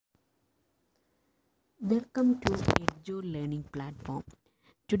Welcome to Edu Learning Platform.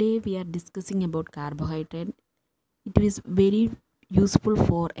 Today we are discussing about carbohydrate. It is very useful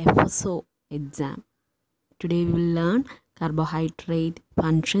for FSO exam. Today we will learn carbohydrate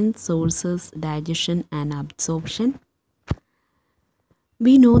functions, sources, digestion and absorption.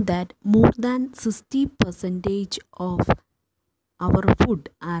 We know that more than 60% of our food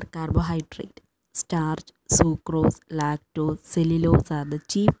are carbohydrate. Starch, sucrose, lactose, cellulose are the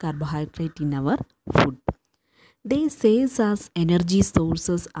chief carbohydrate in our food. They serve as energy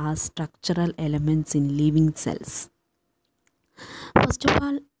sources as structural elements in living cells. First of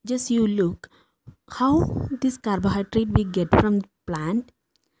all, just you look how this carbohydrate we get from plant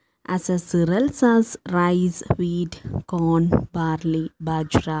as a cereals as rice, wheat, corn, barley,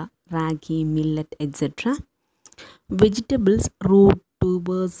 bajra, ragi, millet, etc. Vegetables, root,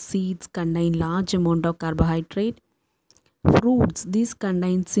 tubers, seeds contain large amount of carbohydrate. Fruits, these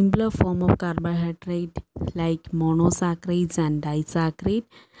contain simpler form of carbohydrate like monosaccharides and disaccharide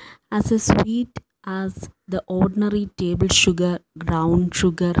as a sweet as the ordinary table sugar, brown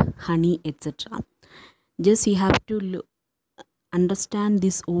sugar, honey, etc. Just you have to understand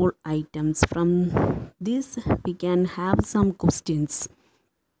these all items. From this we can have some questions.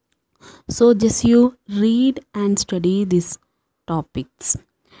 So just you read and study these topics.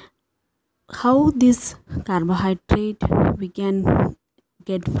 How this carbohydrate we can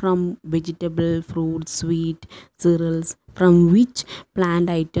get from vegetable, fruit, sweet, cereals, from which plant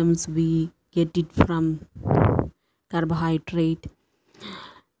items we get it from carbohydrate.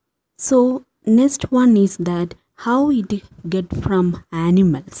 So next one is that how it get from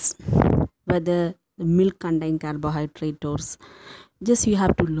animals, whether the milk contain carbohydrate or just you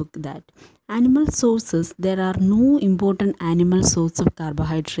have to look that animal sources. There are no important animal source of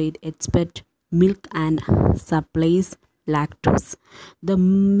carbohydrate except milk and supplies lactose. The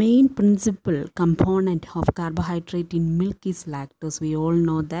main principal component of carbohydrate in milk is lactose. We all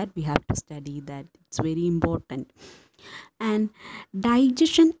know that. We have to study that. It's very important. And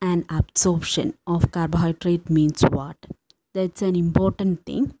digestion and absorption of carbohydrate means what? That's an important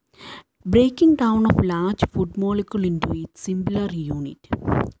thing. Breaking down of large food molecule into its simpler unit,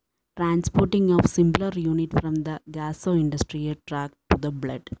 transporting of simpler unit from the gastrointestinal tract to the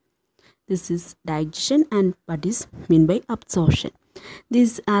blood. This is digestion. And what is mean by absorption?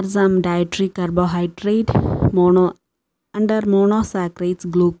 These are some dietary carbohydrate under monosaccharides: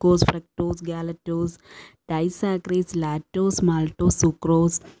 glucose, fructose, galactose; disaccharides: lactose, maltose,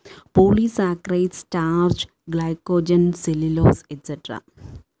 sucrose; polysaccharides: starch, glycogen, cellulose, etc.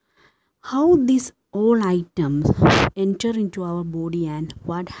 How these all items enter into our body and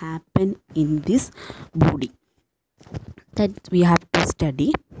what happen in this body, that we have to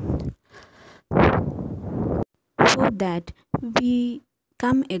study, so that we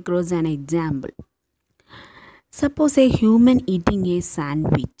come across an example. Suppose a human eating a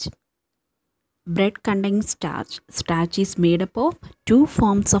sandwich. Bread contains starch. Starch is made up of two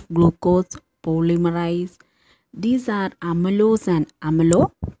forms of glucose polymerase. These are amylose and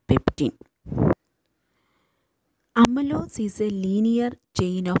amylopeptine. Amylose is a linear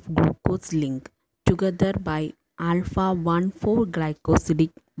chain of glucose linked together by alpha 1,4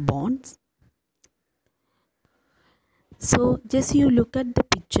 glycosidic bonds. So just you look at the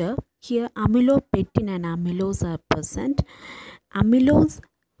picture here, amylopeptine and amylose are present. Amylose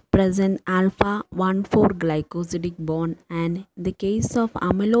present alpha 1,4 glycosidic bond, and in the case of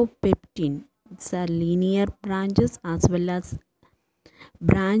amylopeptine it's a linear branches as well as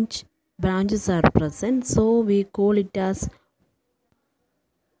branches are present, so we call it as,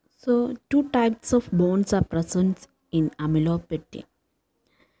 so two types of bonds are present in amylopeptine.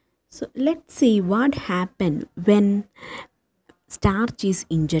 So let's see what happens when starch is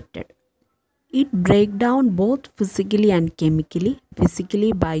injected. It breaks down both physically and chemically.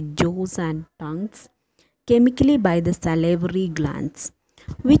 Physically by jaws and tongues, chemically by the salivary glands,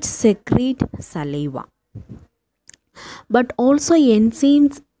 which secrete saliva. But also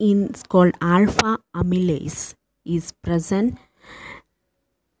enzymes in called alpha amylase is present.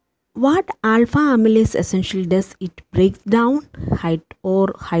 What alpha amylase essentially does, it breaks down or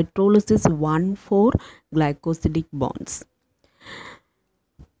hydrolysis 1,4 glycosidic bonds.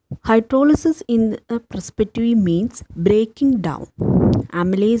 Hydrolysis in a perspective means breaking down.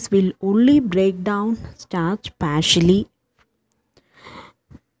 Amylase will only break down starch partially.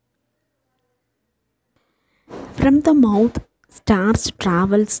 From the mouth, starch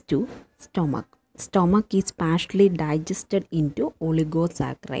travels to stomach. Stomach is partially digested into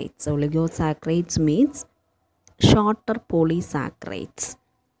oligosaccharides. Oligosaccharides means shorter polysaccharides.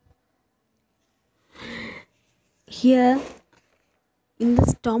 Here in the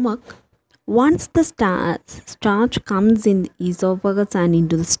stomach, Once the starch comes in the esophagus and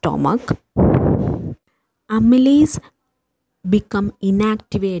into the stomach, amylase become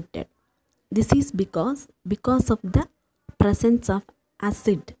inactivated. This is because of the presence of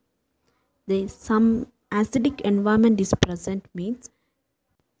acid. Some acidic environment is present, means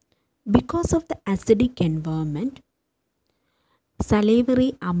because of the acidic environment,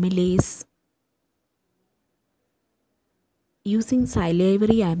 salivary amylase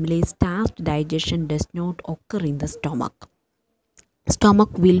starch digestion does not occur in the stomach.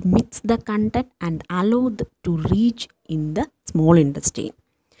 Stomach will mix the content and allow to reach in the small intestine.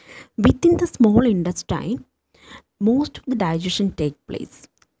 Within the small intestine, most of the digestion take place.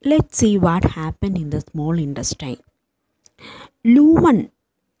 Let's see what happened in the small intestine. Lumen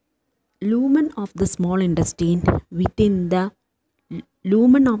of the small intestine. Within the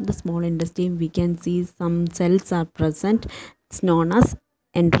lumen of the small intestine, we can see some cells are present. It's known as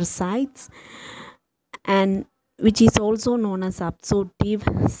enterocytes, and which is also known as absorptive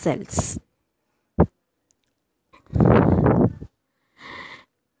cells.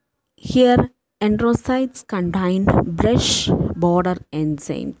 Here, enterocytes contain brush border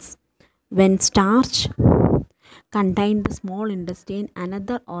enzymes. When starch contained the small intestine,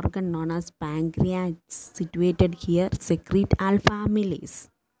 another organ known as pancreas situated here secrete alpha amylase.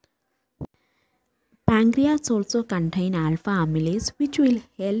 Pancreas also contain alpha amylase, which will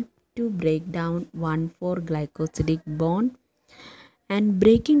help to break down 1,4-glycosidic bond and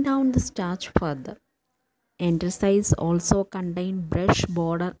breaking down the starch further. Enterocytes also contain brush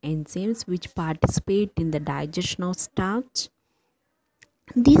border enzymes which participate in the digestion of starch.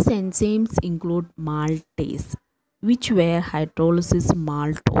 These enzymes include maltase, which were hydrolysis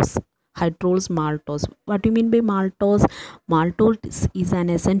maltose. What do you mean by maltose? Maltose is an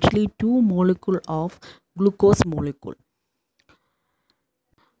essentially 2 molecule of glucose molecule.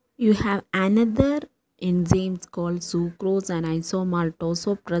 You have another enzymes called sucrose and isomaltose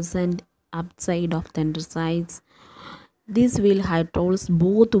also present upside of the enterocytes. This will hydrolyze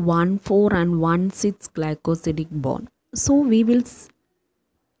both 1,4 and 1,6-glycosidic bond. So we will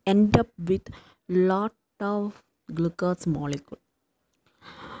end up with lot of glucose molecule.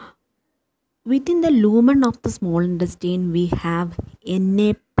 Within the lumen of the small intestine, we have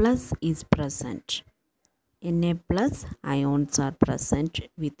Na plus is present. Na plus ions are present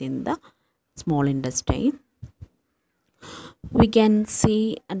within the small intestine. We can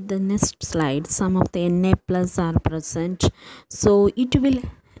see at the next slide some of the Na plus are present. So it will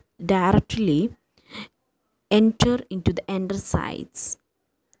directly enter into the enterocytes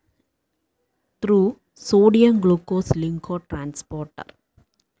through sodium glucose linkotransporter,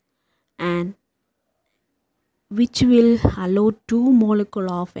 and which will allow 2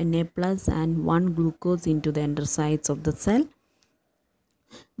 molecule of Na plus and 1 glucose into the enterocytes of the cell.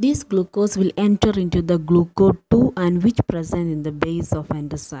 This glucose will enter into the glucose 2 and which present in the base of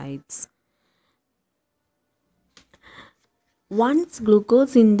enterocytes. Once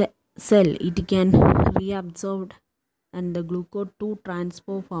glucose in the cell, it can reabsorbed and the glucose 2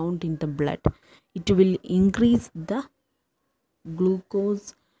 transport found in the blood. It will increase the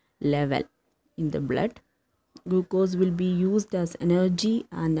glucose level in the blood. Glucose will be used as energy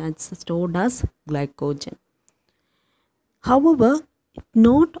and it's stored as glycogen. However,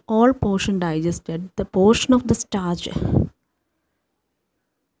 not all portion digested. The portion of the starch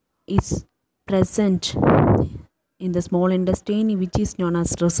is present in the small intestine, which is known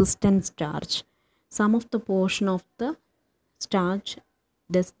as resistant starch. Some of the portion of the starch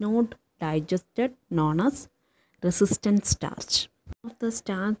does not digested, known as resistant starch. Of the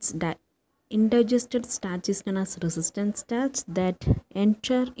starch indigested starch is known as resistant starch that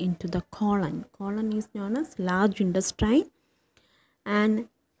enter into the colon. Colon is known as large intestine, and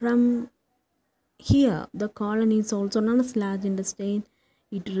from here the colon is also known as large intestine.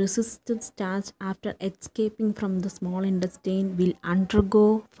 It resisted starch after escaping from the small intestine will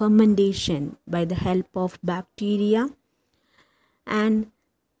undergo fermentation by the help of bacteria, and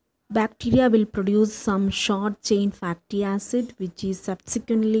bacteria will produce some short chain fatty acid which is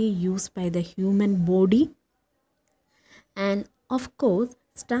subsequently used by the human body. And of course,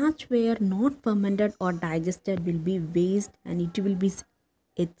 starch where not fermented or digested will be waste and it will be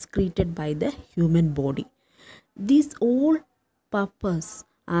excreted by the human body. These all purpose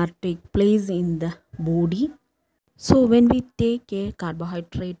are take place in the body. So when we take a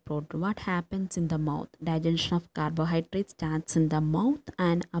carbohydrate product, what happens in the mouth? Digestion of carbohydrate starts in the mouth,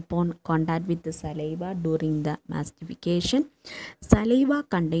 and upon contact with the saliva during the mastication, saliva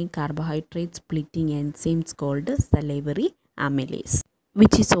contain carbohydrate splitting enzymes called salivary amylase,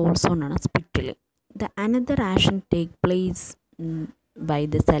 which is also known as pituitary. The another action take place by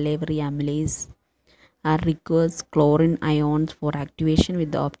the salivary amylase are requires chlorine ions for activation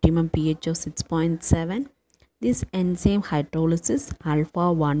with the optimum pH of 6.7. This enzyme hydrolysis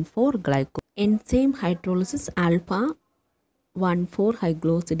alpha 1,4 glycol. Enzyme hydrolysis alpha 1,4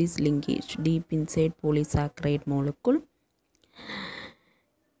 hydroxylase linkage deep inside polysaccharide molecule.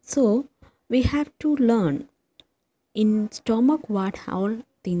 So we have to learn in stomach what all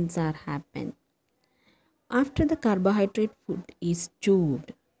things are happen. After the carbohydrate food is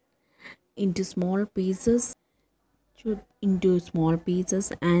chewed into small pieces,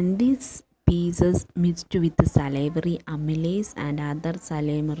 and these pieces mixed with the salivary amylase and other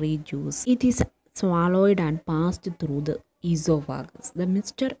salivary juice. It is swallowed and passed through the esophagus. The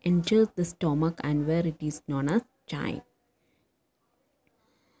mixture enters the stomach and where it is known as chyme.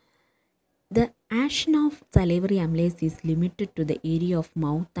 The action of salivary amylase is limited to the area of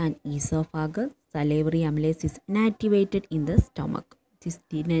mouth and esophagus. Salivary amylase is inactivated in the stomach. It is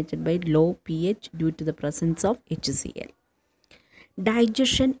denatured by low pH due to the presence of HCl.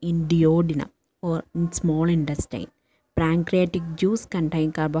 Digestion in duodenum or in small intestine. Pancreatic juice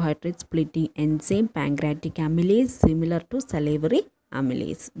contain carbohydrate splitting enzyme pancreatic amylase similar to salivary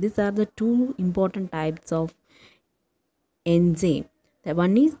amylase. These are the two important types of enzyme. The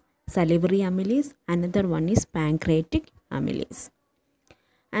one is salivary amylase, another one is pancreatic amylase.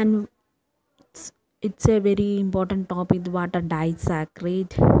 And it's a very important topic. What are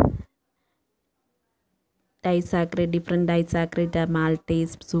disaccharide? Different disaccharide are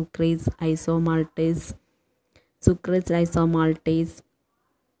maltase, sucrase, isomaltase,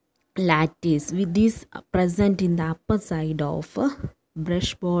 lactase. With this present in the upper side of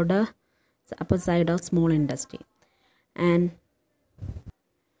brush border, upper side of small intestine. And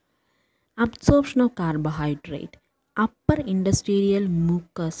absorption of carbohydrate. Upper intestinal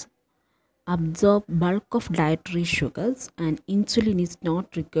mucus absorb bulk of dietary sugars and insulin is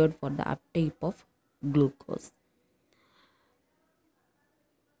not required for the uptake of glucose.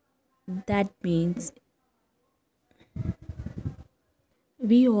 That means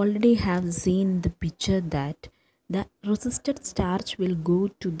we already have seen the picture that the resisted starch will go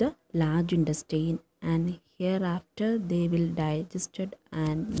to the large intestine and hereafter they will digested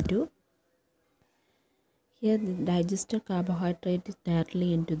and do. Here the digested carbohydrate is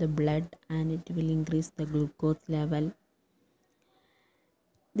directly into the blood and it will increase the glucose level.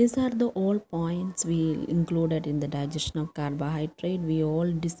 These are the all points we included in the digestion of carbohydrate. We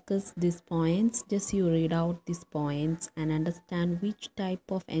all discuss these points. Just you read out these points and understand which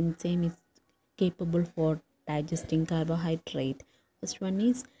type of enzyme is capable for digesting carbohydrate. First one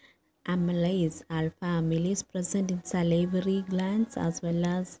is amylase, alpha amylase present in salivary glands as well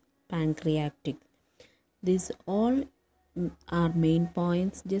as pancreatic. These all are main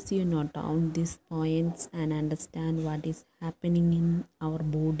points. Just you note down these points and understand what is happening in our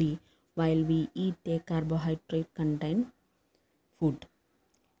body while we eat a carbohydrate content food.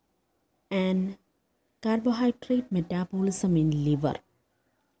 And carbohydrate metabolism in liver.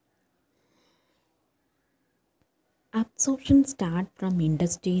 Absorption starts from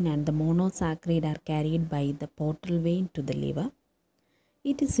intestine and the monosaccharide are carried by the portal vein to the liver.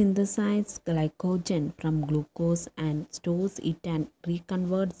 It synthesizes glycogen from glucose and stores it and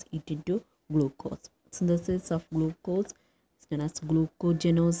reconverts it into glucose. Synthesis of glucose is known as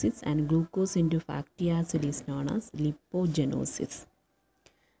glucogenosis and glucose into fatty acid is known as lipogenosis.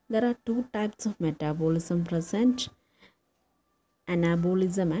 There are two types of metabolism present,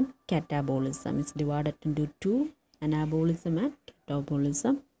 anabolism and catabolism. It's divided into two, anabolism and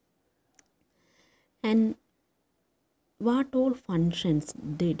catabolism. And what all functions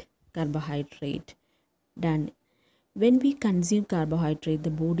did carbohydrate done? When we consume carbohydrate, the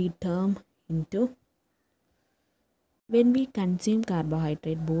body turns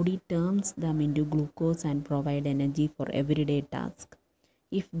them into glucose and provide energy for everyday tasks.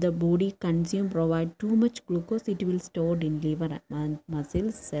 If the body provide too much glucose, it will stored in liver and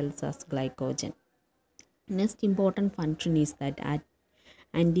muscle cells as glycogen. Next important function is that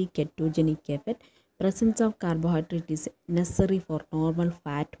anti-ketogenic effect. Presence of carbohydrate is necessary for normal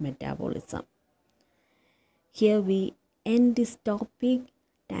fat metabolism. Here we end this topic.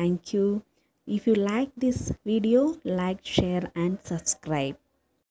 Thank you. If you like this video, like, share and subscribe.